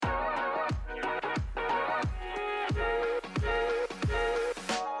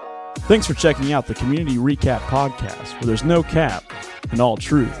Thanks for checking out the Community Recap Podcast, where there's no cap and all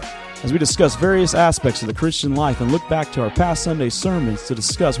truth, as we discuss various aspects of the Christian life and look back to our past Sunday sermons to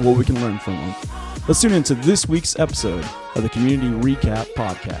discuss what we can learn from them. Let's tune into this week's episode of the Community Recap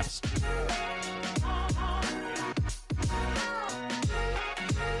Podcast.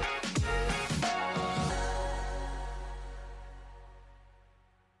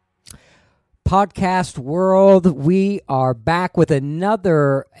 Podcast world, we are back with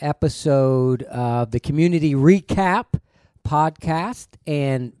another episode of the Community Recap Podcast,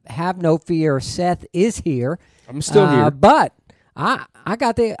 and have no fear, Seth is here. I'm still here. But I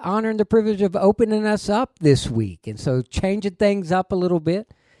got the honor and the privilege of opening us up this week, and so changing things up a little bit.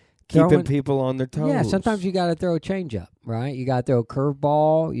 Keeping people on their toes. Yeah, sometimes you got to throw a change up, right? You got to throw a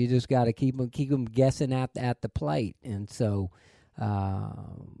curveball. You just got to keep them guessing at the plate, and so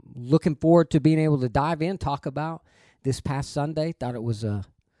looking forward to being able to dive in, talk about this past Sunday. Thought it was a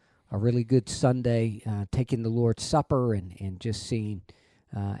really good Sunday, taking the Lord's Supper and just seeing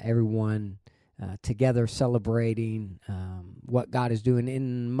everyone together celebrating what God is doing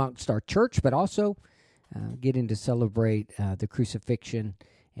in amongst our church, but also getting to celebrate the crucifixion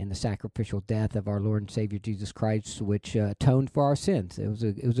and the sacrificial death of our Lord and Savior Jesus Christ, which atoned for our sins. It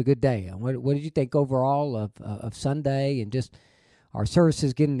was a good day. What did you think overall of Sunday and just our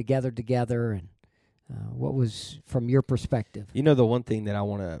services getting together, and what was from your perspective? You know, the one thing that I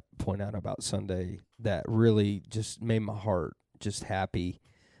want to point out about Sunday that really just made my heart just happy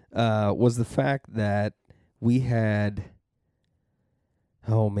was the fact that we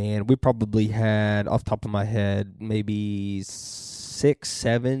probably had, off the top of my head, maybe 6,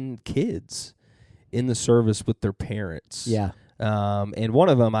 7 kids in the service with their parents. Yeah. And one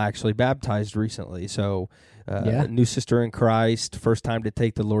of them I actually baptized recently, so new sister in Christ, first time to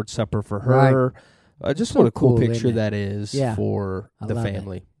take the Lord's Supper for her. Right. Just what a cool picture that is for the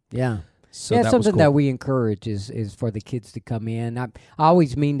family. Yeah. So yeah, that something was cool. that we encourage is for the kids to come in. I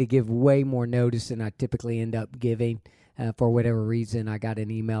always mean to give way more notice than I typically end up giving. For whatever reason, I got an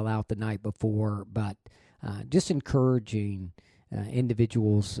email out the night before, but just encouraging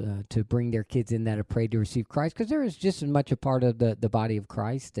individuals to bring their kids in that have prayed to receive Christ, because there is just as much a part of the body of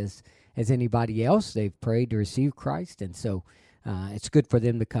Christ as anybody else. They've prayed to receive Christ, and so it's good for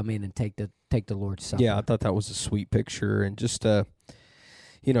them to come in and take the Lord's Supper. Yeah, I thought that was a sweet picture, and just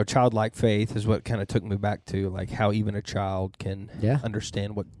childlike faith is what kind of took me back to like how even a child can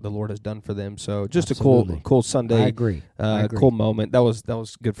understand what the Lord has done for them. So just Absolutely. a cool Sunday. I agree. Cool moment. That was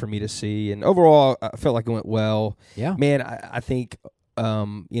good for me to see, and overall I felt like it went well. Yeah, man, I think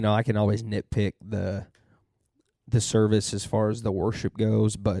I can always nitpick the service as far as the worship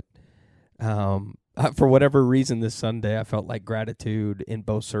goes, but for whatever reason this Sunday I felt like gratitude in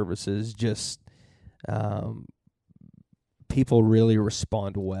both services. Just people really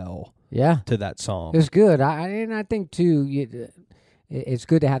respond well to that song. It's good. I think, too, it's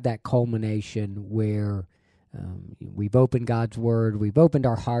good to have that culmination where we've opened God's Word, we've opened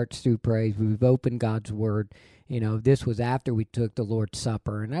our hearts through praise, we've opened God's Word. This was after we took the Lord's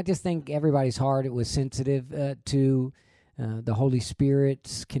Supper, and I just think everybody's heart, it was sensitive to the Holy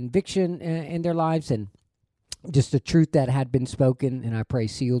Spirit's conviction in their lives, and just the truth that had been spoken, and I pray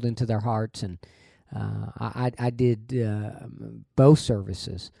sealed into their hearts. And I did both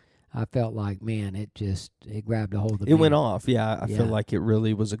services. I felt like, man, it grabbed a hold of me. It went off, I feel like it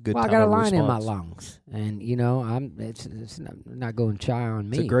really was a good time. I got a line response. in my lungs, and it's not going shy on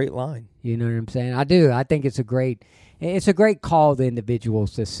me. It's a great line. You know what I'm saying? I do. I think it's a great call to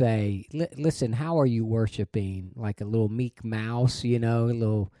individuals to say, listen, how are you worshiping? Like a little meek mouse, a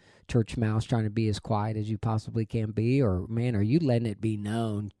little church mouse trying to be as quiet as you possibly can be, or man, are you letting it be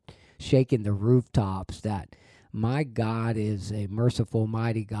known, shaking the rooftops, that my God is a merciful,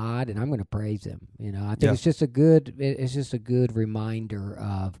 mighty God, and I'm going to praise Him. I think it's just a good reminder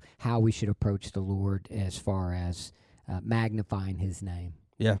of how we should approach the Lord as far as magnifying His name.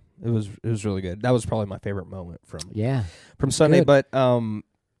 Yeah, it was really good. That was probably my favorite moment from Sunday. Good. But all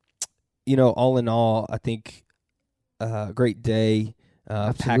in all, I think great day.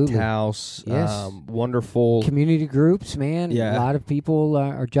 Packed house, wonderful community groups, man. Yeah. A lot of people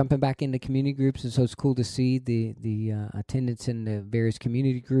are jumping back into community groups, and so it's cool to see the attendance in the various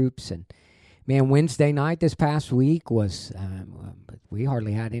community groups. And man, Wednesday night this past week was we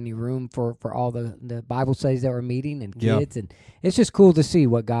hardly had any room for all the Bible studies that were meeting and kids, and it's just cool to see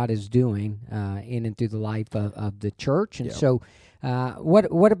what God is doing in and through the life of the church. And so,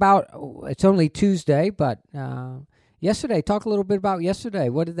 what about? It's only Tuesday, but. Yesterday, talk a little bit about yesterday.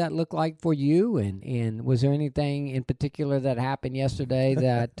 What did that look like for you? And was there anything in particular that happened yesterday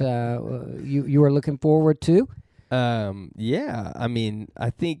that you were looking forward to? Yeah. I mean, I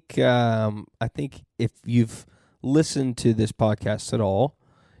think if you've listened to this podcast at all,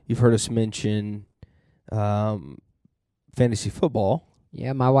 you've heard us mention fantasy football.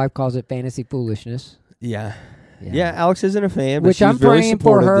 Yeah, my wife calls it fantasy foolishness. Yeah. Yeah, Alex isn't a fan, but which she's I'm very praying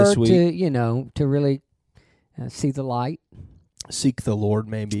for supportive her this week. to really see the light. Seek the Lord,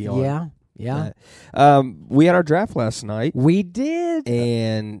 maybe. Yeah. We had our draft last night. We did.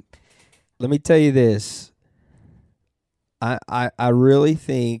 And let me tell you this. I really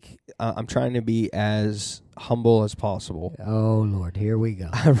think I'm trying to be as humble as possible. Oh, Lord, here we go.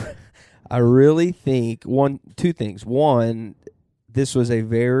 I really think two things. One, this was a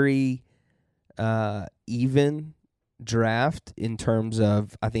very even draft in terms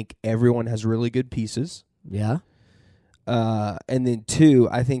of I think everyone has really good pieces. Yeah. And then two,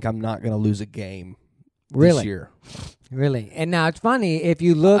 I think I'm not going to lose a game this year. Really. And now it's funny, if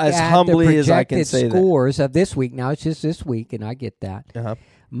you look as at humbly the as I can projected say scores of this week, now it's just this week, and I get that. Uh-huh.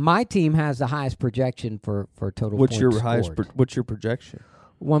 My team has the highest projection for total What's points your scored. highest? What's your projection?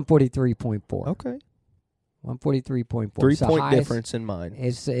 143.4. Okay. 143.4. 3-point difference in mine.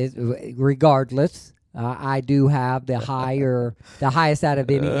 Is regardless. I do have the highest out of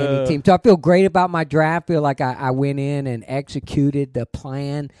any team. So I feel great about my draft. Feel like I went in and executed the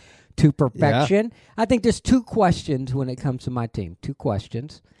plan to perfection. Yeah. I think there's two questions when it comes to my team. Two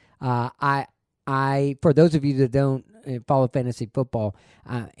questions. I for those of you that don't follow fantasy football,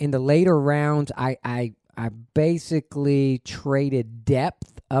 in the later rounds, I basically traded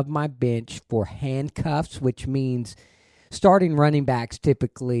depth of my bench for handcuffs, which means starting running backs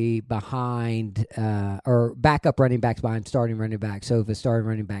typically behind or backup running backs behind starting running backs. So if a starting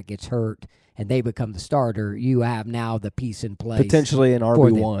running back gets hurt and they become the starter, you have now the piece in place. Potentially an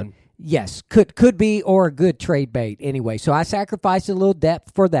RB1. Yes, could be, or a good trade bait anyway. So I sacrificed a little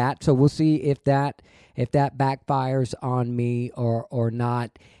depth for that. So we'll see if that backfires on me or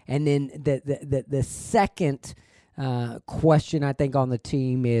not. And then the second question I think on the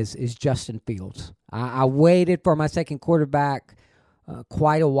team is Justin Fields. I waited for my second quarterback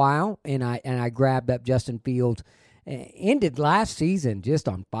quite a while, and I grabbed up Justin Fields. Ended last season just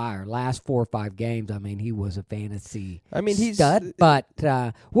on fire. Last 4 or 5 games, I mean, he was a fantasy stud. But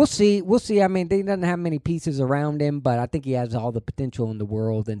we'll see. I mean, he doesn't have many pieces around him, but I think he has all the potential in the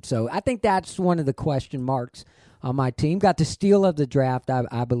world. And so I think that's one of the question marks on my team. Got the steal of the draft,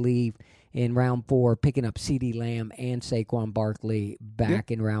 I believe, in round 4, picking up CeeDee Lamb and Saquon Barkley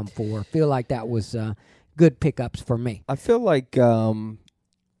back in round 4. Feel like that was good pickups for me. I feel like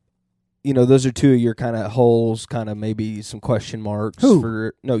those are two of your kind of holes, kind of maybe some question marks.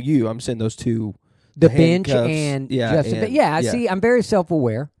 Who? You. I'm saying those two. The bench and Justin. See, I'm very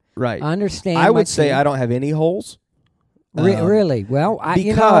self-aware. Right. I understand. I would say I don't have any holes. Really? Well,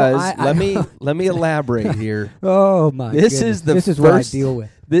 let me elaborate here. Oh my! This is what I deal with.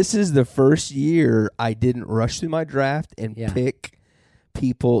 This is the first year I didn't rush through my draft and pick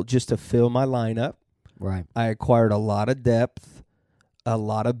people just to fill my lineup. Right. I acquired a lot of depth, a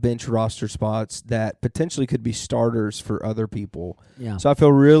lot of bench roster spots that potentially could be starters for other people. Yeah. So I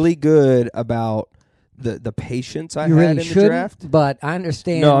feel really good about the patience I had in the draft. But I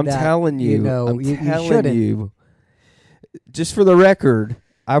understand. No, I'm telling you. You shouldn't. Just for the record,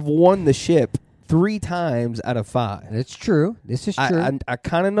 I've won the ship 3 times out of 5. That's true. This is true. I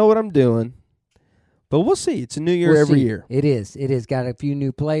kind of know what I'm doing, but we'll see. It's a new year every year. It is. Got a few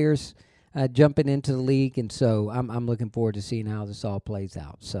new players jumping into the league, and so I'm looking forward to seeing how this all plays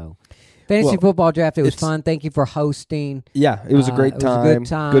out. So, fantasy football draft, it was fun. Thank you for hosting. Yeah, it was a great time. It was a good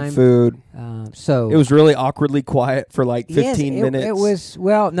time. Good food. So it was really awkwardly quiet for like 15 minutes. It was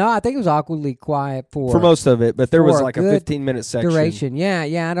I think it was awkwardly quiet for most of it, but there was like a 15-minute section. Duration.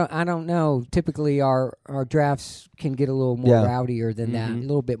 Yeah. I don't know. Typically, our drafts can get a little more rowdier than that. A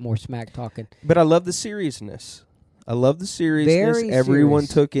little bit more smack talking. But I love the seriousness. Very everyone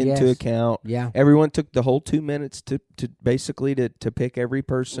serious. Took into account. Yeah. Everyone took the whole 2 minutes to basically to pick every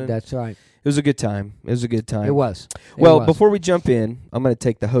person. That's right. It was a good time. It was. Before we jump in, I'm going to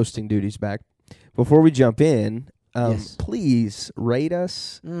take the hosting duties back. Before we jump in, please rate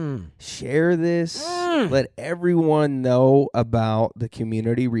us, share this, let everyone know about the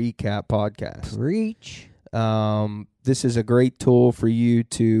Community Recap Podcast. Preach. This is a great tool for you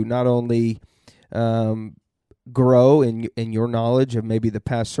to not only grow in your knowledge of maybe the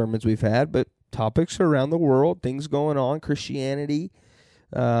past sermons we've had, but topics around the world, things going on, Christianity,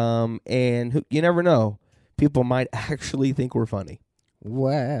 and you never know, people might actually think we're funny.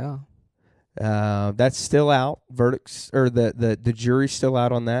 Well, that's still out. Verdicts or the jury's still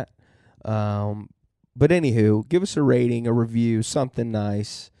out on that. But anywho, give us a rating, a review, something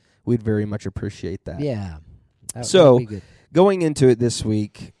nice. We'd very much appreciate that. Yeah. So, be good. going into it this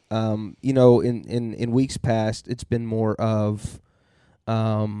week, in weeks past, it's been more of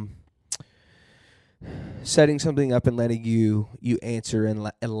setting something up and letting you answer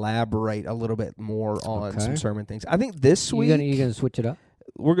and elaborate a little bit more on some sermon things. I think this week you're gonna switch it up.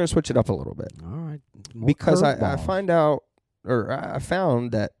 We're gonna switch it up a little bit. All right, because I found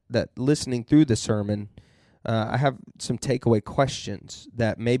that listening through the sermon, I have some takeaway questions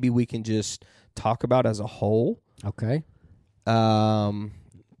that maybe we can just talk about as a whole. Okay. Throw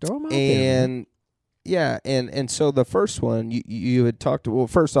them out and there, and so the first one you had talked to. Well,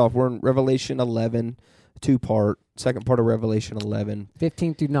 first off, we're in Revelation 11, 2-part, second part of Revelation 11,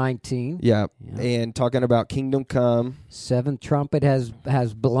 15 through 19. Yeah, and talking about kingdom come. Seventh trumpet has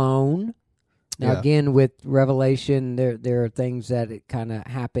blown. Now again, with Revelation, there are things that kind of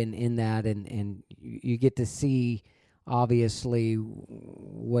happen in that, and you get to see obviously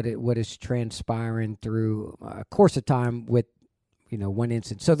what is transpiring through a course of time with one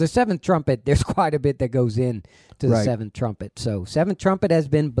instance. So the seventh trumpet, there's quite a bit that goes in to the seventh trumpet. So seventh trumpet has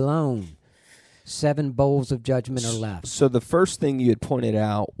been blown. 7 bowls of judgment are left. So the first thing you had pointed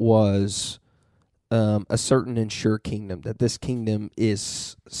out was a certain and sure kingdom, that this kingdom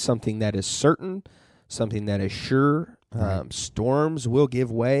is something that is certain, something that is sure. Right. Storms will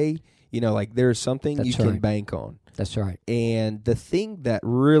give way. Like there's something That's you right. can bank on. That's right. And the thing that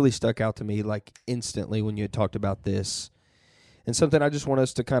really stuck out to me, like instantly when you had talked about this, and something I just want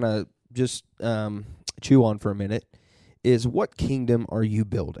us to kind of just chew on for a minute, is what kingdom are you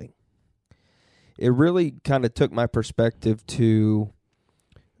building? It really kind of took my perspective to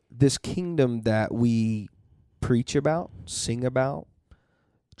this kingdom that we preach about, sing about,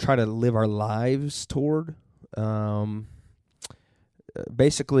 try to live our lives toward,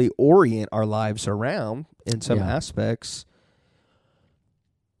 basically orient our lives around in some aspects.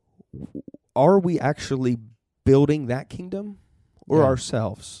 Are we actually building that kingdom or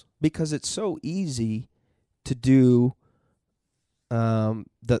ourselves? Because it's so easy to do the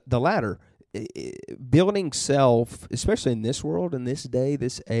latter. Building self, especially in this world, in this day,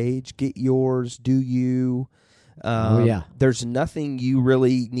 this age, get yours, do you. There's nothing you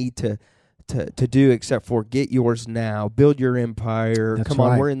really need to do except for get yours now, build your empire. That's Come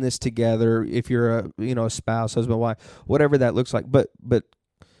on, we're in this together. If you're a spouse, husband, wife, whatever that looks like. But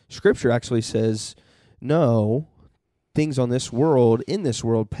Scripture actually says, no, things in this world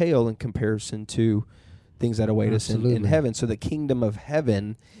pale in comparison to things that await us in heaven. So the kingdom of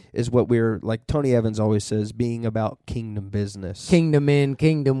heaven is what we're, like Tony Evans always says, being about kingdom business. Kingdom men,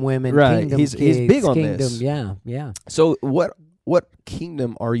 kingdom women, right. kingdom He's big on this. Yeah. So what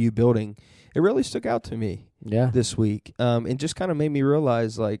kingdom are you building? It really stuck out to me this week. And just kind of made me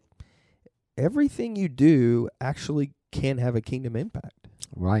realize, like, everything you do actually can have a kingdom impact.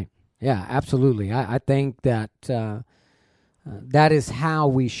 Right. Yeah, absolutely. I think that that is how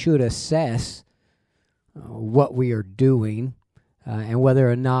we should assess what we are doing and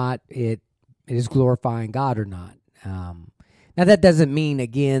whether or not it is glorifying God or not. Now, that doesn't mean,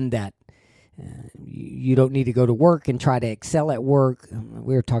 again, that you don't need to go to work and try to excel at work.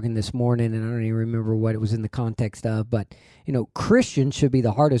 We were talking this morning, and I don't even remember what it was in the context of, but, Christians should be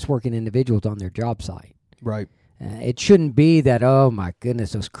the hardest working individuals on their job site. Right. It shouldn't be that, oh, my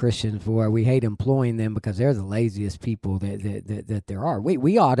goodness, those Christians, boy, we hate employing them because they're the laziest people that there are.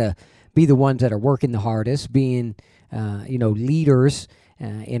 We ought to be the ones that are working the hardest, being, leaders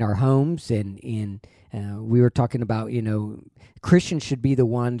in our homes. And we were talking about, Christians should be the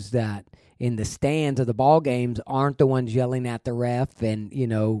ones that in the stands of the ball games aren't the ones yelling at the ref and,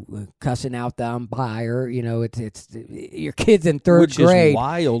 cussing out the umpire. It's your kids in third grade. Which is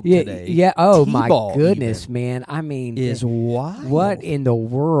wild today. Yeah. Oh, T-ball my goodness, even man. I mean, is wild. What in the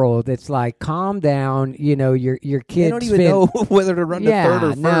world? It's like, calm down. Your kids. They don't even know whether to run to third or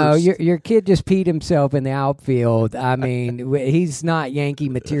first. No, your kid just peed himself in the outfield. I mean, he's not Yankee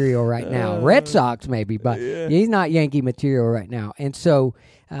material right now. Red Sox maybe, but he's not Yankee material right now. And so,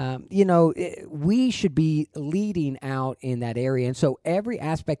 we should be leading out in that area. And so every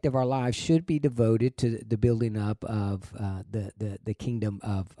aspect of our lives should be devoted to the building up of the kingdom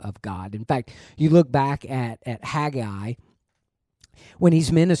of God. In fact, you look back at Haggai, when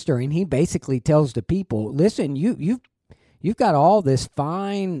he's ministering, he basically tells the people, listen, you've got all this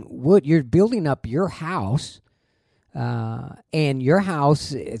fine wood. You're building up your house. And your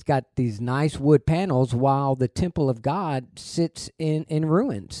house has got these nice wood panels while the temple of God sits in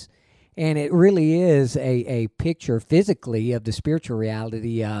ruins. And it really is a picture physically of the spiritual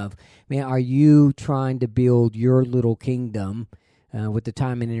reality of, man, are you trying to build your little kingdom with the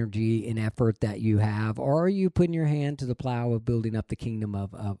time and energy and effort that you have, or are you putting your hand to the plow of building up the kingdom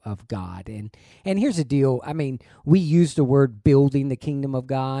of God? And here's the deal. I mean, we use the word building the kingdom of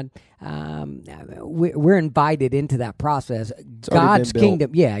God. We're invited into that process. God's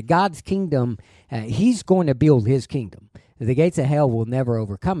kingdom, God's kingdom, he's going to build his kingdom. The gates of hell will never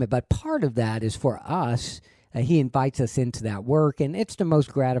overcome it. But part of that is for us. He invites us into that work, and it's the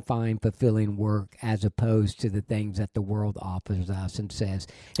most gratifying, fulfilling work as opposed to the things that the world offers us and says,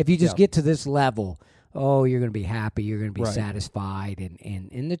 if you just get to this level, you're going to be happy, you're going to be satisfied.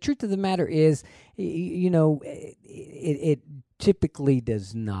 And the truth of the matter is, it typically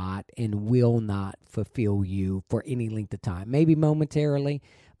does not and will not fulfill you for any length of time. Maybe momentarily,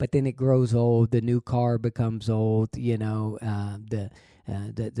 but then it grows old. The new car becomes old, the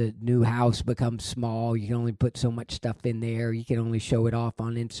new house becomes small. You can only put so much stuff in there. You can only show it off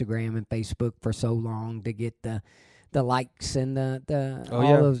on Instagram and Facebook for so long to get the likes and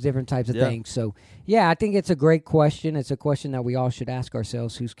those different types of things. So, I think it's a great question. It's a question that we all should ask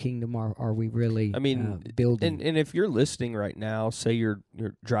ourselves: whose kingdom are we really building? And if you're listening right now, say you're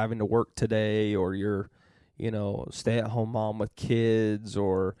driving to work today, or you're stay-at-home mom with kids,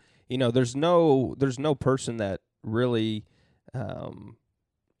 or there's no person that really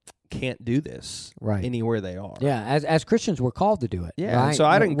can't do this anywhere they are. Yeah, as Christians, we're called to do it. Yeah, right? So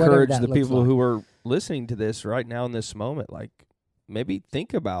I'd encourage the people like. who are listening to this right now in this moment, like, maybe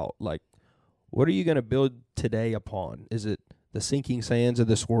think about, like, what are you going to build today upon? Is it the sinking sands of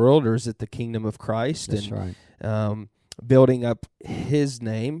this world, or is it the kingdom of Christ? That's right. Building up his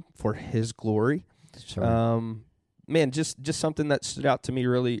name for his glory. That's right. Man, just something that stood out to me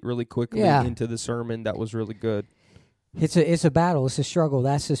really, really quickly into the sermon that was really good. It's a battle. It's a struggle.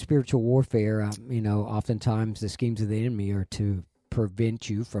 That's the spiritual warfare. Oftentimes the schemes of the enemy are to prevent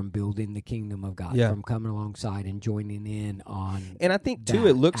you from building the kingdom of God, from coming alongside and joining in on. And I think too,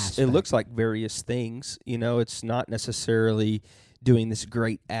 it looks like various things. It's not necessarily doing this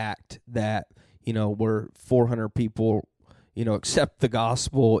great act that where 400 people accept the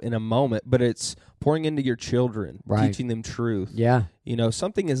gospel in a moment, but it's pouring into your children, teaching them truth. Yeah.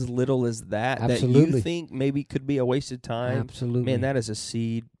 Something as little as that Absolutely. That you think maybe could be a wasted time. Absolutely. Man, that is a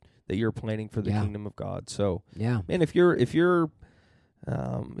seed that you're planting for the kingdom of God. So, man, if you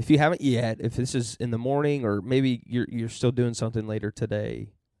haven't yet, if this is in the morning, or maybe you're still doing something later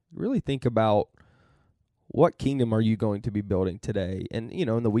today, really think about, what kingdom are you going to be building today, and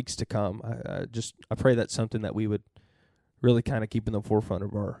in the weeks to come. I pray that's something that we would really kind of keep in the forefront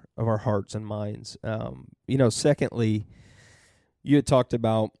of our hearts and minds. Secondly, you had talked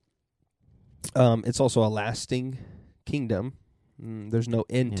about it's also a lasting kingdom. There's no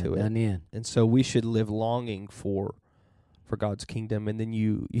end to it. None end. And so we should live longing for God's kingdom. And then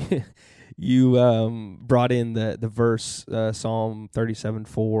you brought in the verse, Psalm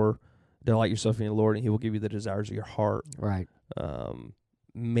 37:4, delight yourself in the Lord, and he will give you the desires of your heart. Right.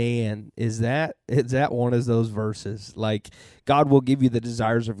 Man, is that one of those verses? Like, God will give you the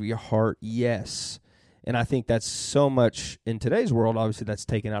desires of your heart, yes. And I think that's so much in today's world, obviously, that's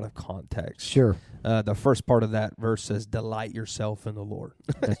taken out of context. Sure. The first part of that verse says, delight yourself in the Lord.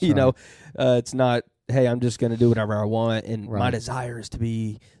 That's right. It's not, hey, I'm just going to do whatever I want, and my desire is to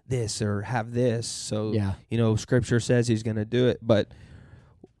be this or have this. So, Scripture says he's going to do it. But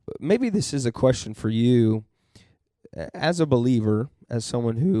maybe this is a question for you as a believer, as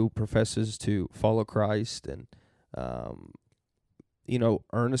someone who professes to follow Christ and,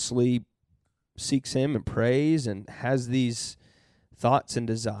 earnestly seeks him and prays and has these thoughts and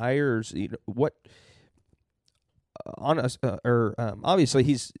desires. Obviously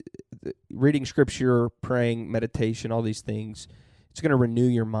he's reading Scripture, praying, meditation, all these things. It's going to renew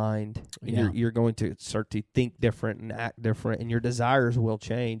your mind. And you're going to start to think different and act different, and your desires will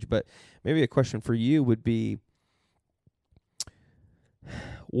change. But maybe a question for you would be,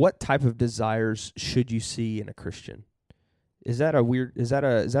 what type of desires should you see in a Christian? Is that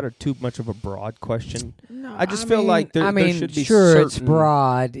a too much of a broad question? No, I feel like there should be sure, certain... it's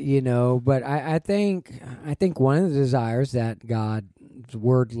broad, but I think one of the desires that God's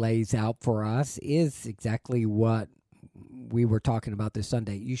word lays out for us is exactly what we were talking about this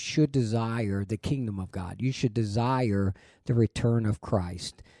Sunday. You should desire the kingdom of God. You should desire the return of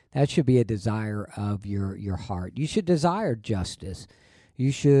Christ. That should be a desire of your heart. You should desire justice.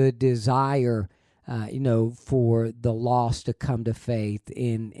 You should desire, for the lost to come to faith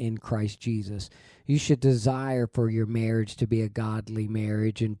in Christ Jesus. You should desire for your marriage to be a godly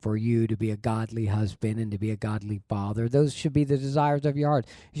marriage, and for you to be a godly husband and to be a godly father. Those should be the desires of your heart.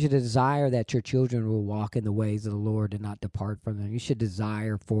 You should desire that your children will walk in the ways of the Lord and not depart from them. You should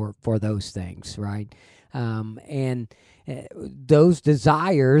desire for those things, right? And those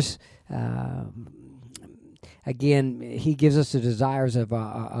desires, again, he gives us the desires of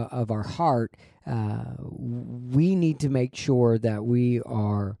our heart. We need to make sure that we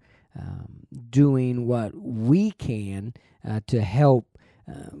are doing what we can to help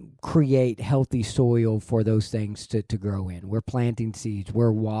create healthy soil for those things to grow in. We're planting seeds.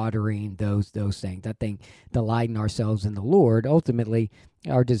 We're watering those things. I think delighting ourselves in the Lord, ultimately,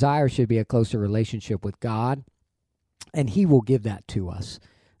 our desire should be a closer relationship with God, and He will give that to us.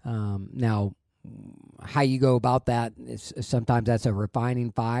 Now, how you go about that is sometimes that's a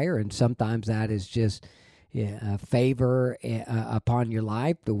refining fire, and sometimes that is just a favor upon your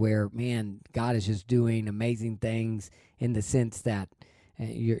life, to where, man, God is just doing amazing things in the sense that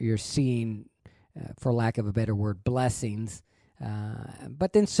you're seeing, for lack of a better word, blessings.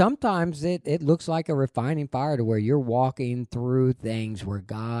 But then sometimes it looks like a refining fire, to where you're walking through things where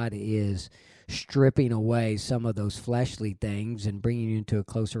God is stripping away some of those fleshly things and bringing you into a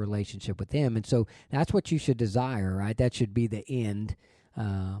closer relationship with Him. And so that's what you should desire, right? That should be the end,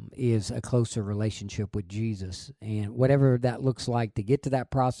 is a closer relationship with Jesus. And whatever that looks like to get to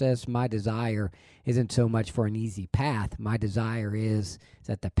that process, my desire isn't so much for an easy path. My desire is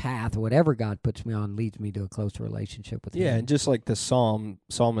that the path, whatever God puts me on, leads me to a closer relationship with Him. Yeah, and just like the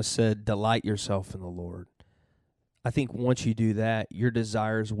psalmist said, delight yourself in the Lord. I think once you do that, your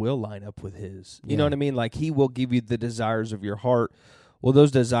desires will line up with His. You know what I mean? Like, He will give you the desires of your heart. Well,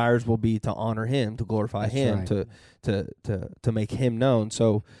 those desires will be to honor Him, to glorify Him, right, to make Him known.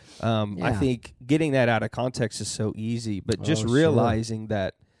 So I think getting that out of context is so easy, but just realizing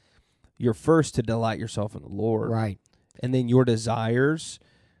that you're first to delight yourself in the Lord. Right. And then your desires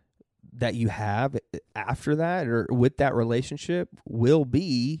that you have after that, or with that relationship, will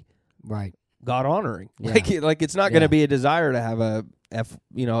be right, God honoring. Yeah. Like it's not going to be a desire to have a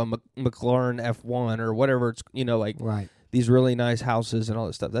McLaren F1 or whatever it's, right, these really nice houses and all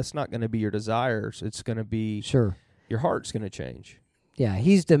that stuff. That's not going to be your desires. It's going to be your heart's going to change. Yeah,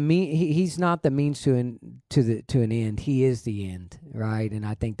 he's not the means to an end. He is the end, right? And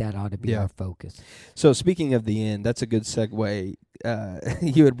I think that ought to be our focus. So speaking of the end, that's a good segue.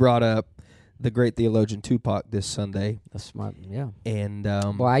 You had brought up the great theologian Tupac this Sunday. That's smart, yeah. And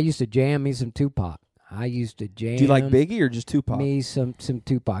well, I used to jam me some Tupac. I used to jam. Do you like Biggie or just Tupac? Me some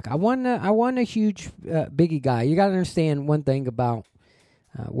Tupac. I wasn't a huge Biggie guy. You got to understand one thing about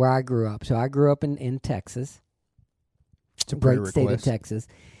where I grew up. So I grew up in Texas. It's a great state of Texas.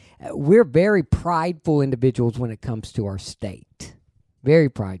 We're very prideful individuals when it comes to our state. Very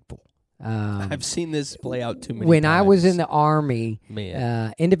prideful. I've seen this play out too many when times. I was in the Army,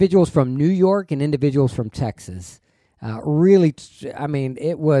 individuals from New York and individuals from Texas, really, I mean,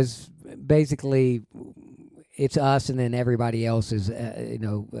 it was basically, it's us and then everybody else is,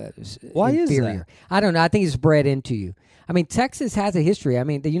 Why inferior. Is that? I don't know. I think it's bred into you. I mean, Texas has a history. I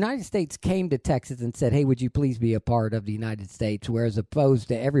mean, the United States came to Texas and said, hey, would you please be a part of the United States? Whereas opposed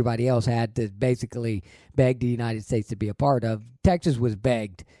to everybody else had to basically beg the United States to be a part of. Texas was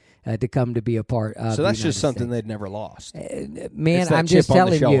begged to come to be a part of. So that's the just something States. they'd never lost. Man, I'm just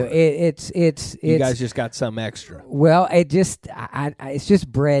telling you, it's you guys just got some extra. Well, it's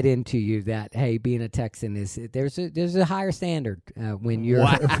just bred into you that, hey, being a Texan is there's a higher standard when you're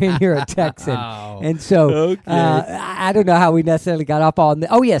when you're a Texan, and so I don't know how we necessarily got up on.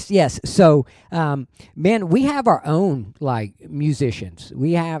 Oh yes. So, man, we have our own like musicians.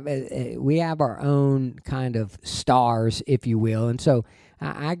 We have our own kind of stars, if you will, and so.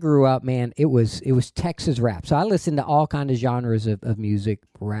 I grew up, man, it was Texas rap. So I listened to all kinds of genres of music,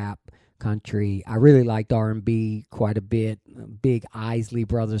 rap, country. I really liked R&B quite a bit. Big Isley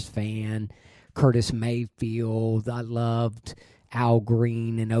Brothers fan. Curtis Mayfield. I loved Al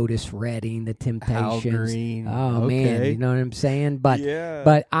Green and Otis Redding, The Temptations. Al Green. Oh, man, you know what I'm saying? But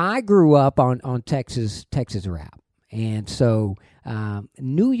I grew up on Texas rap. And so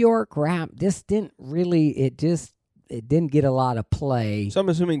New York rap just didn't really, it didn't get a lot of play. So I'm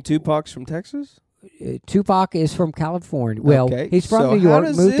assuming Tupac's from Texas? Tupac is from California. Well, he's from New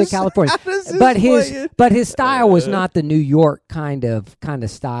York, moved to California. But his style was not the New York kind of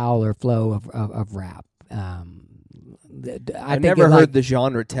style or flow of rap. I never heard the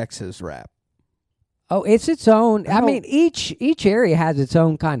genre Texas rap. Oh, it's its own. I mean, each area has its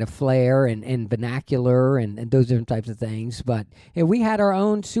own kind of flair and vernacular and those different types of things. But we had our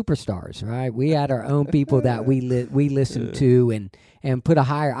own superstars, right? We had our own people that we listened to and I put a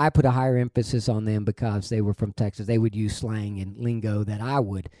higher emphasis on them because they were from Texas. They would use slang and lingo that I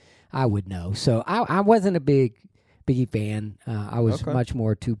would know. So I wasn't a big Biggie fan. I was Okay. much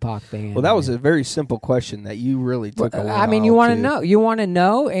more Tupac fan. Well, that was and- a very simple question that you really took a while. I mean, you want to know. You want to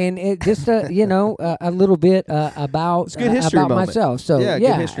know, and it just a little bit about It's a good history about moment. myself. So Yeah,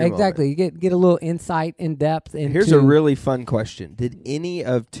 good history exactly. You get a little insight in depth. Into, Here's a really fun question: did any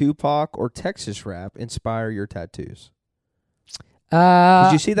of Tupac or Texas rap inspire your tattoos?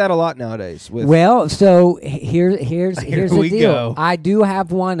 Because you see that a lot nowadays. With well, so here's the we deal. go. I do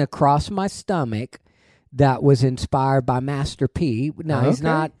have one across my stomach that was inspired by Master P. Now he's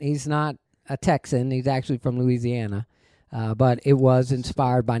not a Texan. He's actually from Louisiana, but it was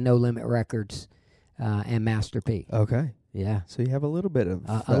inspired by No Limit Records and Master P. okay, Yeah, so you have a little bit of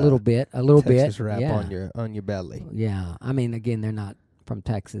a little bit, Texas bit. rap Yeah. on your belly, Yeah, I mean, again, they're not from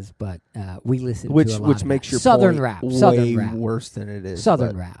Texas, but we listen to a lot which of makes that. your Southern point rap, way Southern rap, worse than it is. Southern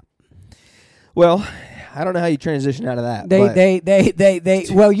but- rap. Well, I don't know how you transition out of that. They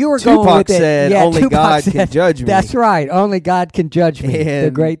well, you were going Tupac with it. said, Yeah, "Only Tupac God said, can judge me." That's right. Only God can judge me. The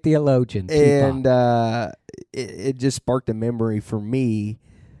And- great theologian. and Tupac. it just sparked a memory for me.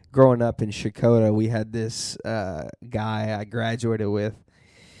 Growing up in Shakota, we had this guy I graduated with.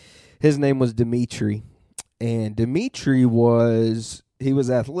 His name was Dimitri, and Dimitri was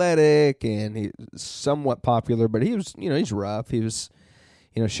athletic and he was somewhat popular, but he was he's rough. He was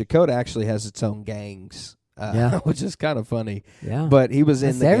Shakota actually has its own gangs, Yeah. which is kind of funny. Yeah. But he was in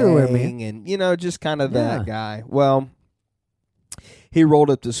That's the everywhere, gang, man. and just kind of Yeah. that guy. Well, he rolled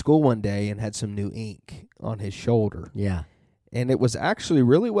up to school one day and had some new ink on his shoulder, Yeah. and it was actually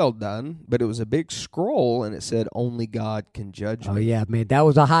really well done. But it was a big scroll, and it said, "Only God can judge Oh me." yeah, man. That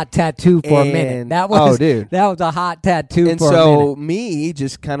was a hot tattoo for a minute. And- That was dude. that was a hot tattoo And for a so minute. me,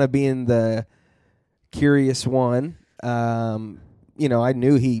 just kind of being the curious one, I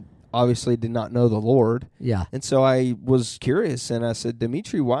knew he obviously did not know the Lord. Yeah. And so I was curious, and I said,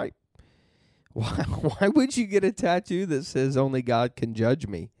 Dimitri, why would you get a tattoo that says only God can judge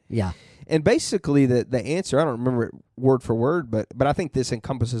me? Yeah. And basically the answer, I don't remember it word for word, but I think this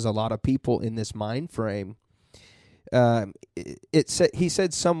encompasses a lot of people in this mind frame. He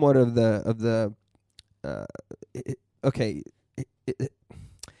said somewhat of the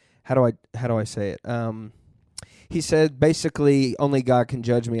how do I say it? He said basically only God can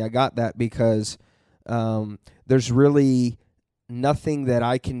judge me. I got that because there's really nothing that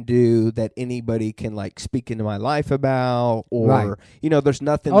I can do that anybody can speak into my life about, or Right. There's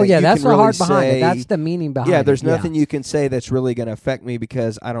nothing. Oh that yeah, you that's can the really heart behind say. it. That's the meaning behind it. Yeah, there's nothing you can say that's really going to affect me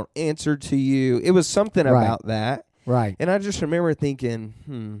because I don't answer to you. It was something Right. about that, Right. and I just remember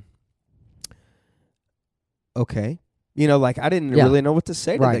thinking, okay, I didn't Yeah. really know what to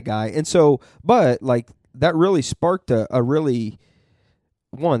say to the Right. guy, and so, but that really sparked a really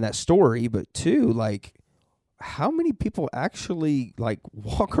that story, but two, how many people actually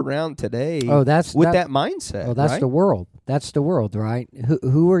walk around today Oh, that's with that mindset? Oh, that's right? the world. That's the world, right?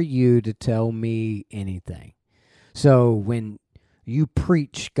 Who are you to tell me anything? So when you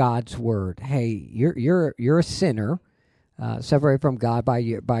preach God's word, hey, you're a sinner, separated from God by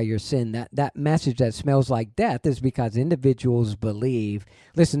your sin. That message that smells like death is because individuals believe.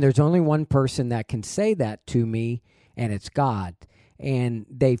 Listen, there's only one person that can say that to me, and it's God. And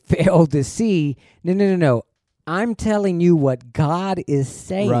they fail to see. No. I'm telling you what God is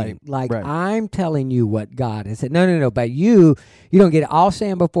saying. Right. I'm telling you what God has said. No. But you don't get it. I'll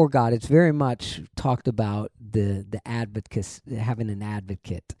stand before God. It's very much talked about the advocates, having an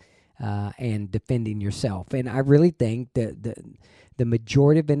advocate and defending yourself. And I really think that the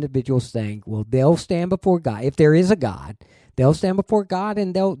majority of individuals think, well, they'll stand before God. If there is a God, they'll stand before God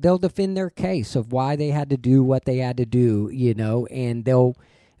and they'll defend their case of why they had to do what they had to do, and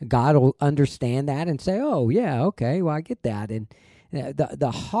God will understand that and say, oh, yeah, okay, well, I get that. And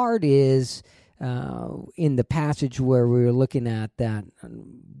the heart is in the passage where we were looking at that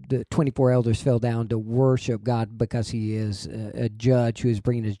the 24 elders fell down to worship God because he is a judge who is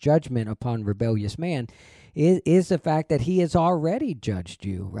bringing his judgment upon rebellious man, is the fact that he has already judged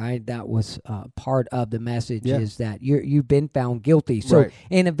you, right? That was part of the message, is that you've been found guilty. So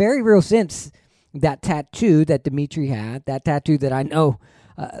in a very real sense, that tattoo that Dimitri had, that tattoo that I know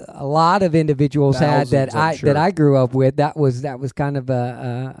a lot of individuals Thousands, had I'm sure. that I grew up with, that was kind of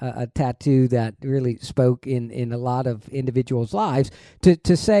a tattoo that really spoke in a lot of individuals' lives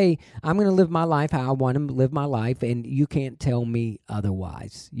to say, I'm going to live my life how I want to live my life, and you can't tell me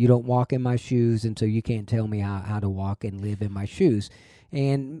otherwise. You don't walk in my shoes, and so you can't tell me how to walk and live in my shoes.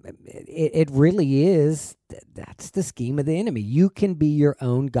 And it really is, that's the scheme of the enemy. You can be your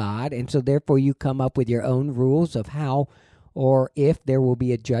own God, and so therefore you come up with your own rules of how or if there will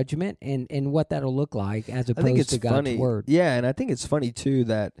be a judgment, and what that'll look like as opposed to God's funny. word. Yeah, and I think it's funny too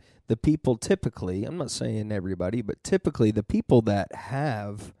that the people typically, I'm not saying everybody, but typically the people that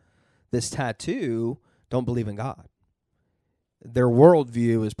have this tattoo don't believe in God. Their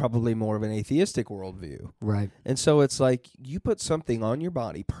worldview is probably more of an atheistic worldview. Right. And so it's like you put something on your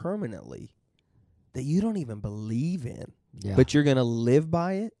body permanently that you don't even believe in, but you're going to live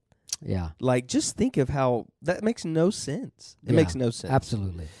by it. Yeah. Like, just think of how that makes no sense. It makes no sense.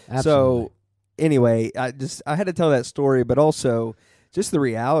 Absolutely. So anyway, I had to tell that story, but also just the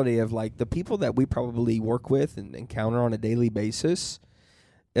reality of like the people that we probably work with and encounter on a daily basis.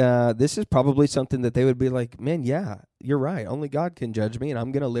 This is probably something that they would be like, man, yeah, you're right. Only God can judge me, and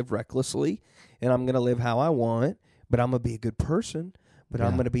I'm going to live recklessly, and I'm going to live how I want, but I'm going to be a good person, but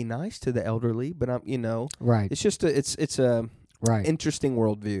I'm going to be nice to the elderly, but I'm, right. It's just it's a right. interesting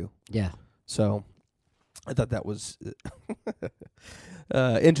worldview. Yeah. So I thought that was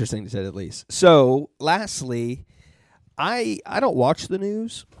interesting to say the least. So lastly, I don't watch the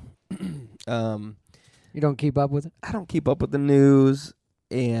news. You don't keep up with it? I don't keep up with the news.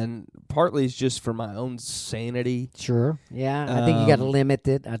 And partly it's just for my own sanity. Sure. Yeah. I think you got to limit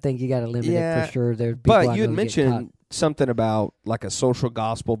it. I think you got to limit it for sure. But you had mentioned something about like a social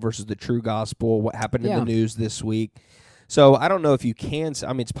gospel versus the true gospel, what happened in the news this week. So I don't know if you can say,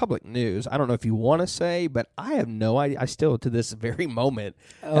 I mean, it's public news. I don't know if you want to say, but I have no idea. I still, to this very moment,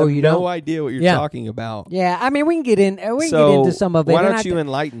 have no idea what you're talking about. Yeah. I mean, we can get into some of it. Why don't you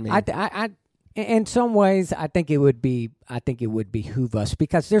enlighten me? In some ways, I think it would behoove us,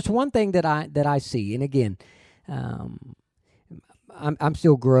 because there's one thing that I see, and again, I'm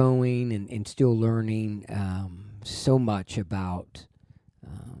still growing and still learning so much about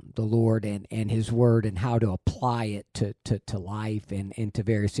the Lord and His Word and how to apply it to life and to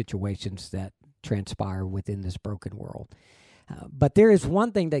various situations that transpire within this broken world. But there is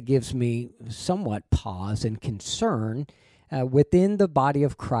one thing that gives me somewhat pause and concern within the body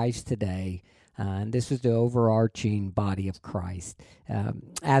of Christ today. And this is the overarching body of Christ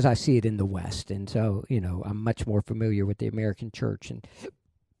as I see it in the West. And so, I'm much more familiar with the American church and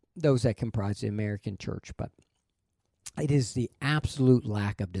those that comprise the American church. But it is the absolute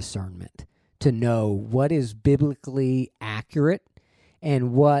lack of discernment to know what is biblically accurate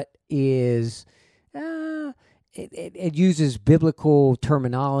and what is... It uses biblical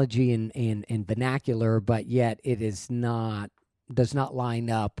terminology and vernacular, but yet it does not line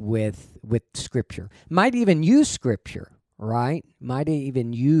up with Scripture. Might even use Scripture, right? Might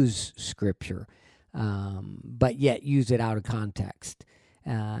even use Scripture, but yet use it out of context.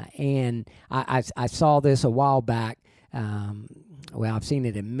 And I saw this a while back. I've seen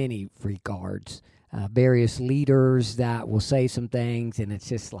it in many regards. Various leaders that will say some things, and it's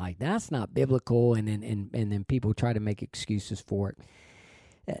just like, that's not biblical, and then people try to make excuses for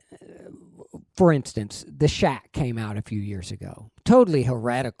it. For instance, The Shack came out a few years ago. Totally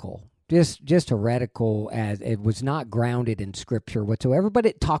heretical. Just heretical, as it was not grounded in Scripture whatsoever, but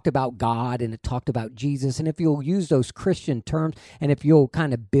it talked about God and it talked about Jesus. And if you'll use those Christian terms and if you'll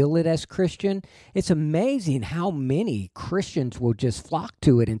kind of bill it as Christian, it's amazing how many Christians will just flock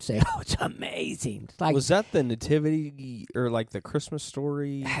to it and say, oh, it's amazing. It's like, was that the nativity or like the Christmas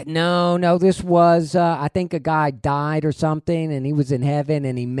story? No, this was, I think a guy died or something and he was in heaven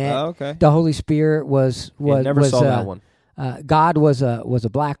and he met the Holy Spirit was never saw that one. God was a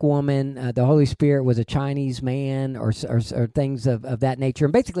black woman. The Holy Spirit was a Chinese man, or things of that nature.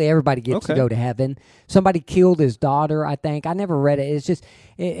 And basically, everybody gets to go to heaven. Somebody killed his daughter, I think. I never read it. It's just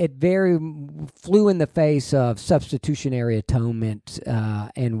it very flew in the face of substitutionary atonement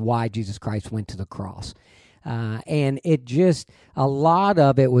and why Jesus Christ went to the cross. And it just, a lot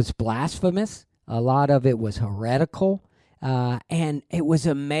of it was blasphemous. A lot of it was heretical. And it was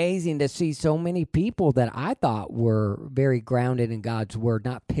amazing to see so many people that I thought were very grounded in God's Word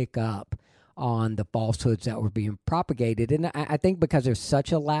not pick up on the falsehoods that were being propagated. And I think because there's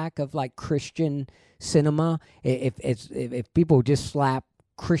such a lack of like Christian cinema, if people just slap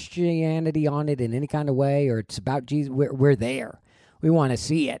Christianity on it in any kind of way, or it's about Jesus, we're there. We want to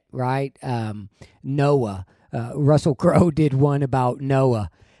see it, right? Noah, Russell Crowe did one about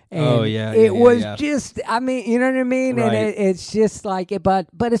Noah. And it was just, I mean, you know what I mean? Right. And it's just like, but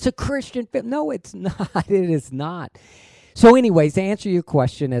it's a Christian film. No, it's not. It is not. So anyways, to answer your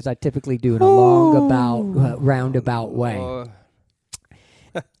question, as I typically do in a roundabout way.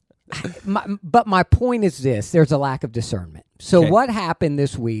 But my point is this, there's a lack of discernment. So what happened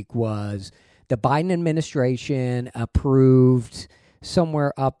this week was the Biden administration approved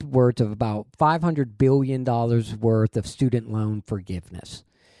somewhere upwards of about $500 billion worth of student loan forgiveness.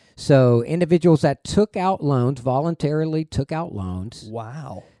 So individuals that took out loans, voluntarily took out loans,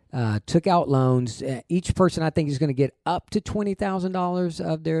 Wow. Each person, I think, is going to get up to $20,000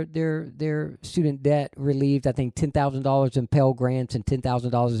 of their student debt relieved. I think $10,000 in Pell Grants and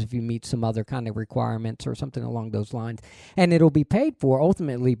 $10,000 if you meet some other kind of requirements or something along those lines. And it'll be paid for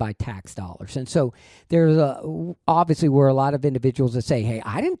ultimately by tax dollars. And so there's obviously were a lot of individuals that say, hey,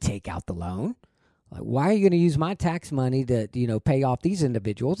 I didn't take out the loan. Like, why are you going to use my tax money to, pay off these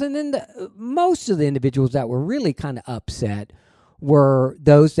individuals? And then most of the individuals that were really kind of upset were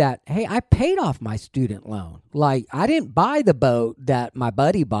those that, hey, I paid off my student loan. Like, I didn't buy the boat that my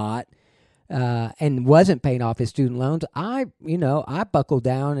buddy bought and wasn't paying off his student loans. I buckled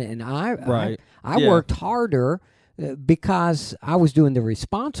down and I worked harder because I was doing the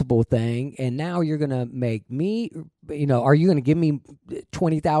responsible thing. And now you're going to make me, are you going to give me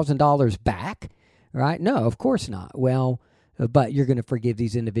 $20,000 back? Right? No, of course not. Well, but you're going to forgive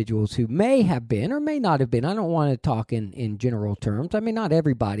these individuals who may have been or may not have been. I don't want to talk in general terms. I mean, not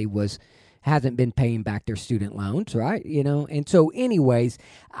everybody hasn't been paying back their student loans, right? And so anyways,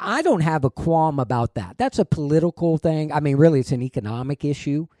 I don't have a qualm about that. That's a political thing. I mean, really, it's an economic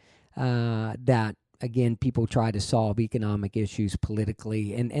issue that, again, people try to solve economic issues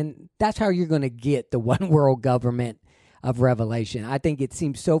politically. And that's how you're going to get the one world government of Revelation. I think it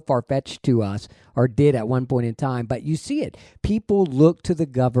seems so far-fetched to us, or did at one point in time, but you see it. People look to the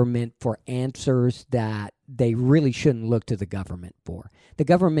government for answers that they really shouldn't look to the government for. The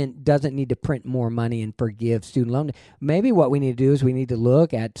government doesn't need to print more money and forgive student loan. Maybe what we need to do is we need to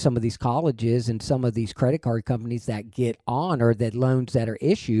look at some of these colleges and some of these credit card companies that get on, or that loans that are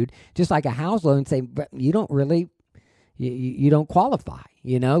issued, just like a house loan, and say, you don't really... You don't qualify,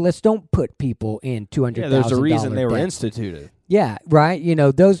 Let's don't put people in $200,000. Yeah, there's a reason they were debt. instituted. Yeah, right.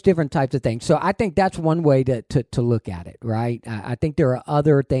 Those different types of things. So I think that's one way to look at it, right? I think there are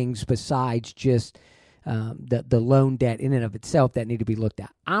other things besides just the loan debt in and of itself that need to be looked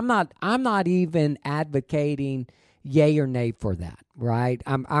at. I'm not even advocating yay or nay for that, right?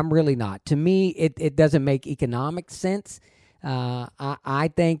 I'm really not. To me, it doesn't make economic sense.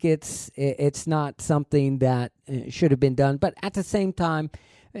 I think it's not something that should have been done, but at the same time,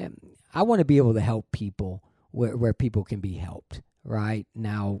 I want to be able to help people where people can be helped. Right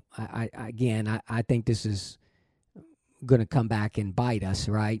now, I think this is going to come back and bite us.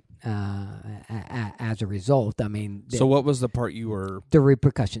 Right, as a result. I mean, so what was the part you were the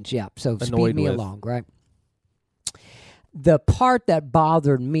repercussions? Yeah. So speed me along. Right. The part that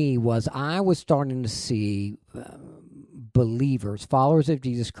bothered me was I was starting to see. Believers, followers of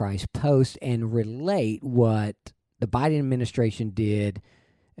Jesus Christ, post and relate what the Biden administration did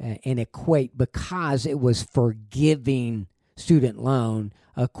and equate, because it was forgiving student loan,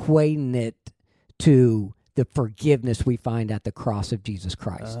 equating it to the forgiveness we find at the cross of Jesus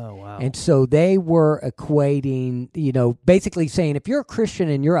Christ. Oh, wow. And so they were equating, basically saying, if you're a Christian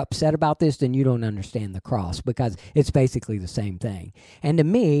and you're upset about this, then you don't understand the cross, because it's basically the same thing. And to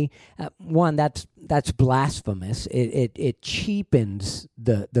me, one, that's blasphemous. It cheapens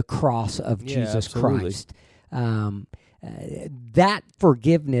the cross of Jesus Christ. That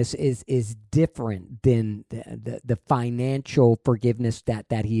forgiveness is different than the financial forgiveness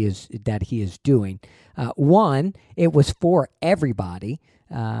that he is doing. One, it was for everybody.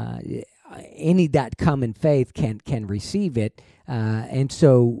 Any that come in faith can receive it, and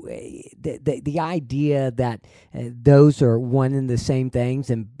so the idea that those are one and the same things,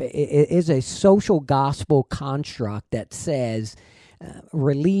 and it is a social gospel construct that says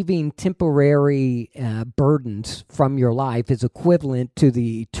relieving temporary burdens from your life is equivalent to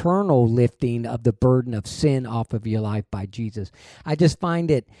the eternal lifting of the burden of sin off of your life by Jesus. I just find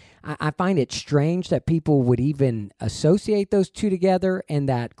it strange that people would even associate those two together, and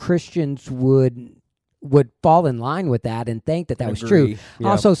that Christians would fall in line with that and think that was true. Yeah. I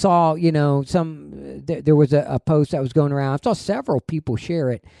also saw, there was a post that was going around. I saw several people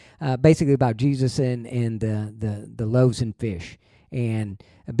share it, basically about Jesus and the loaves and fish. And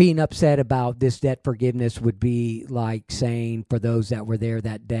being upset about this debt forgiveness would be like saying, for those that were there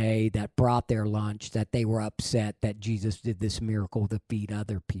that day that brought their lunch, that they were upset that Jesus did this miracle to feed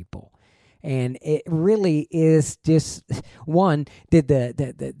other people. And it really is just, one, did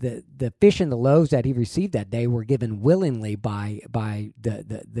the fish and the loaves that he received that day were given willingly by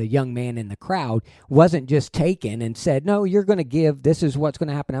the young man in the crowd, wasn't just taken and said, no, you're going to give, this is what's going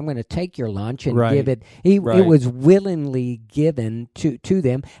to happen, I'm going to take your lunch and give it. It was willingly given to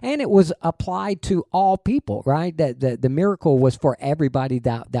them, and it was applied to all people, right? That the miracle was for everybody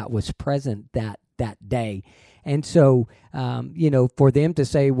that was present that day. And so, for them to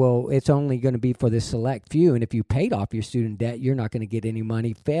say, well, it's only going to be for the select few, and if you paid off your student debt, you're not going to get any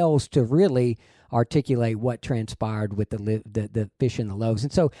money, fails to really articulate what transpired with the fish and the loaves.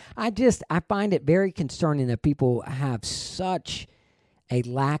 And so I find it very concerning that people have such a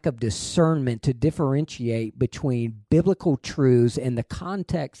lack of discernment to differentiate between biblical truths and the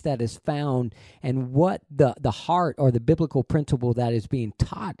context that is found and what the heart or the biblical principle that is being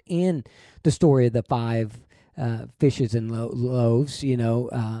taught in the story of the five fishes and loaves,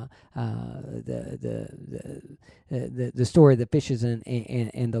 the story of the fishes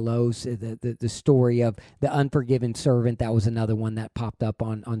and the loaves, the story of the unforgiven servant. That was another one that popped up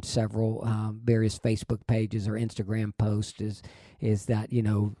on several various Facebook pages or Instagram posts. Is that,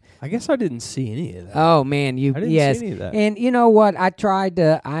 I guess I didn't see any of that. Oh man, I didn't yes. see any of that. And you know what? I tried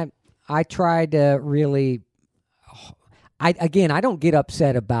to really. I don't get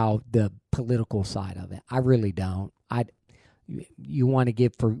upset about the political side of it. I really don't. You want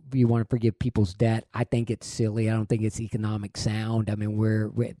to forgive people's debt. I think it's silly. I don't think it's economic sound. I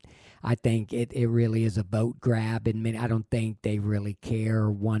mean, I think it really is a vote grab, and I don't think they really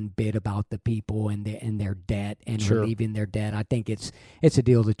care one bit about the people and their debt and relieving their debt. I think it's a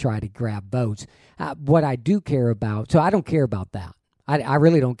deal to try to grab votes. What I do care about, so I don't care about that. I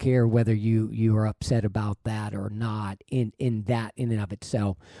really don't care whether you are upset about that or not in that in and of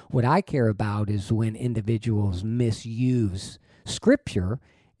itself. What I care about is when individuals misuse Scripture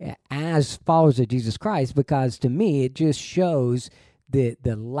as followers of Jesus Christ, because to me it just shows the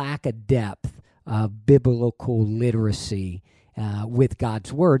lack of depth of biblical literacy with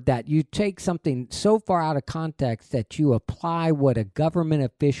God's Word, that you take something so far out of context that you apply what a government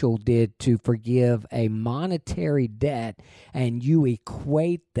official did to forgive a monetary debt, and you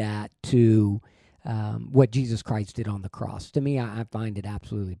equate that to what Jesus Christ did on the cross. To me, I find it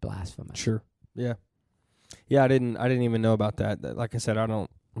absolutely blasphemous. Sure. Yeah. Yeah, I didn't even know about that. Like I said, I'm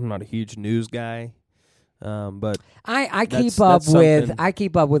not a huge news guy. But I keep up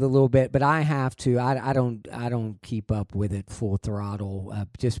with a little bit, but I have to. I don't keep up with it full throttle,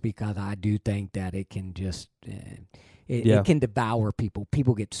 just because I do think that it can just it can devour people.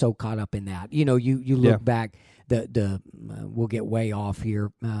 People get so caught up in that. You look back. We'll get way off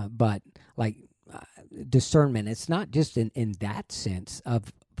here, but like discernment. It's not just in that sense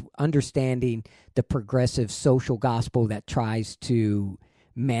of understanding the progressive social gospel that tries to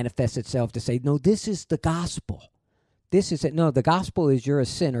manifest itself to say, no, this is the gospel. This is it. No, the gospel is you're a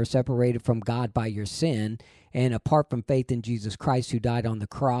sinner separated from God by your sin, and apart from faith in Jesus Christ, who died on the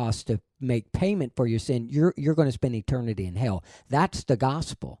cross to make payment for your sin, you're going to spend eternity in hell. That's the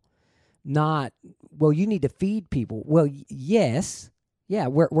gospel. Not, well, you need to feed people. Well, yes, yeah,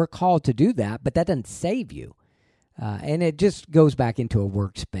 we're called to do that, but that doesn't save you. And it just goes back into a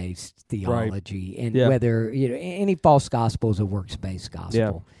works-based theology, and whether any false gospel is a works-based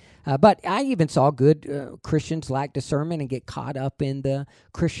gospel. Yeah. But I even saw good Christians lack discernment and get caught up in the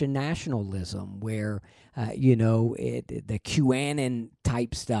Christian nationalism, where the QAnon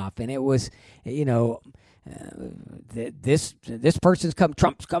type stuff, and it was this person's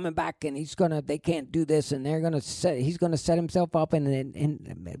Trump's coming back, and they can't do this, and he's gonna set himself up,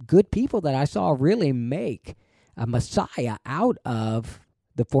 and good people that I saw really make a Messiah out of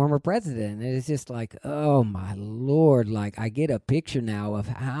the former president. And it's just like, oh my Lord, like I get a picture now of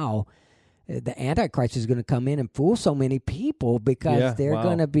how the Antichrist is going to come in and fool so many people, because they're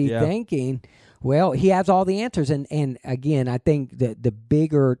going to be thinking, well, he has all the answers. And again, I think that the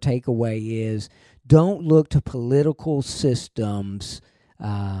bigger takeaway is, don't look to political systems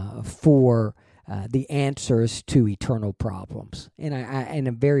for the answers to eternal problems. And in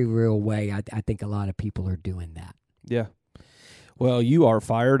a very real way, I think a lot of people are doing that. Yeah. Well, you are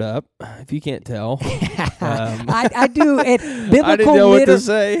fired up, if you can't tell. I do. I didn't know what to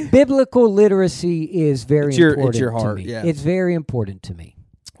say. Biblical literacy is very important it's your heart, to me. Yeah. It's very important to me.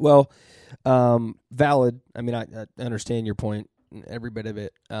 Well, valid. I mean, I understand your point, every bit of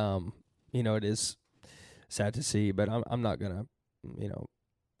it. It is sad to see, but I'm not going to,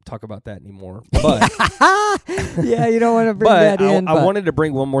 talk about that anymore. But yeah, you don't want to bring that in. I wanted to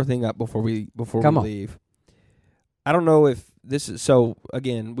bring one more thing up before we leave. I don't know if this is so.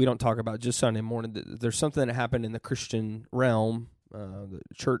 Again, we don't talk about just Sunday morning. There's something that happened in the Christian realm, the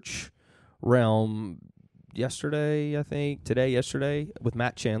church realm, yesterday, with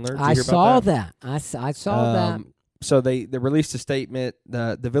Matt Chandler. Did you hear about that? I saw that. So they released a statement.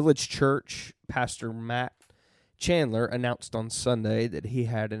 The Village Church pastor Matt Chandler announced on Sunday that he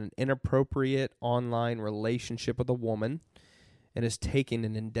had an inappropriate online relationship with a woman and is taking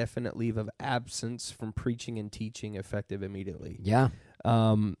an indefinite leave of absence from preaching and teaching effective immediately. Yeah.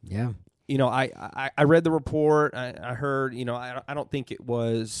 I read the report. I heard, I don't think it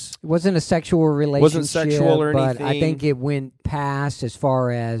wasn't a sexual relationship. Wasn't sexual or anything. But I think it went past as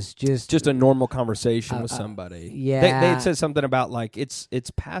far as just a normal conversation with somebody. Yeah. They had said something about like it's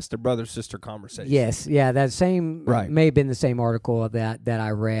past a brother-sister conversation. Yes. Yeah. That same may have been the same article that I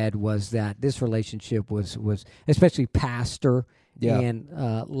read, was that this relationship was especially pastor and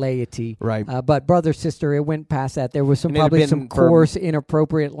laity. Right. But brother, sister, it went past that. There was probably some coarse,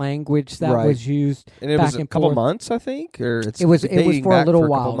 inappropriate language that was used. And it back was a and couple forth. months, I think, or it was for a little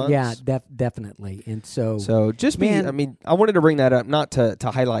while. Months. Yeah, definitely. And so I wanted to bring that up, not to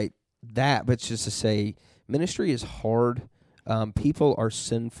highlight that, but just to say ministry is hard. People are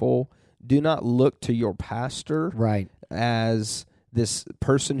sinful. Do not look to your pastor as this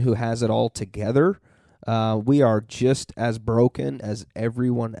person who has it all together. We are just as broken as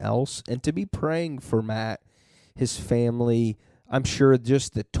everyone else. And to be praying for Matt, his family, I'm sure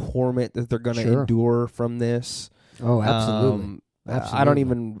just the torment that they're going to endure from this. Oh, absolutely. I don't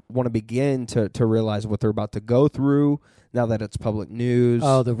even want to begin to realize what they're about to go through now that it's public news.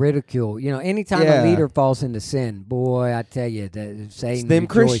 Oh, the ridicule. Anytime a leader falls into sin, boy, I tell you, Satan them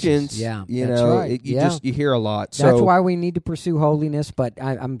rejoices. Christians, yeah, that's right. You hear a lot. That's why we need to pursue holiness. But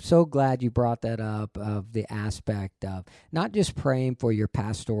I'm so glad you brought that up, of the aspect of not just praying for your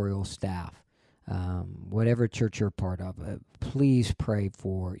pastoral staff, whatever church you're part of. Please pray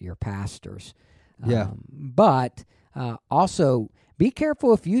for your pastors. But also be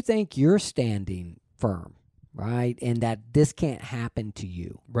careful if you think you're standing firm. Right, and that this can't happen to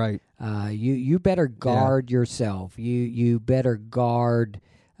you. Right, you better guard yourself. You better guard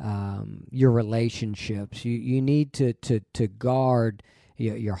your relationships. You need to guard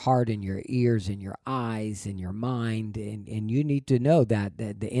your heart and your ears and your eyes and your mind, and you need to know that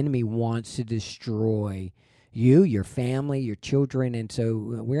the enemy wants to destroy you, your family, your children, and so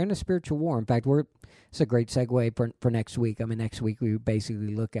we're in a spiritual war. In fact, it's a great segue for next week. Next week we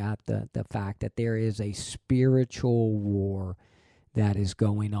basically look at the fact that there is a spiritual war that is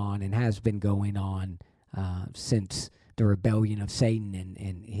going on and has been going on since the rebellion of Satan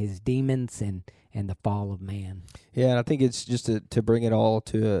and his demons and the fall of man. Yeah, and I think it's just to bring it all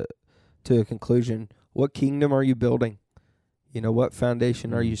to a conclusion. What kingdom are you building? What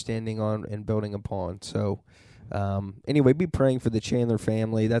foundation are you standing on and building upon? So anyway, be praying for the Chandler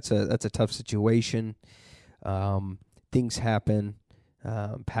family. That's a tough situation. Things happen.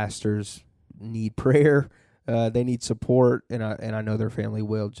 Pastors need prayer. They need support, and I know their family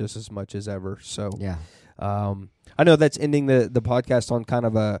will just as much as ever. So I know that's ending the podcast on kind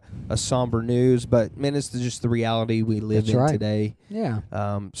of a somber news, but man, it's just the reality we live in today. Yeah.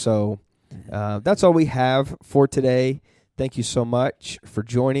 So that's all we have for today. Thank you so much for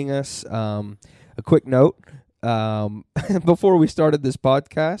joining us. A quick note. Before we started this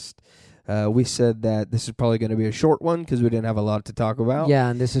podcast, we said that this is probably going to be a short one because we didn't have a lot to talk about. Yeah,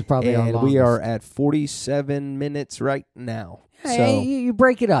 and this is probably our longest. We are at 47 minutes right now. Hey, so you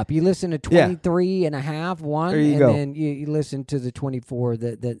break it up. You listen to 23 and a half, one, then you listen to the 24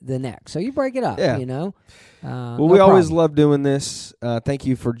 the next. So you break it up, Well, we always love doing this. Thank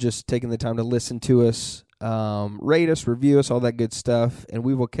you for just taking the time to listen to us. Rate us, review us, all that good stuff, and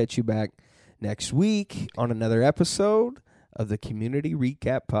we will catch you back next week on another episode of the Community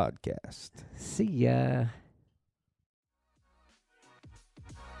Recap Podcast. See ya.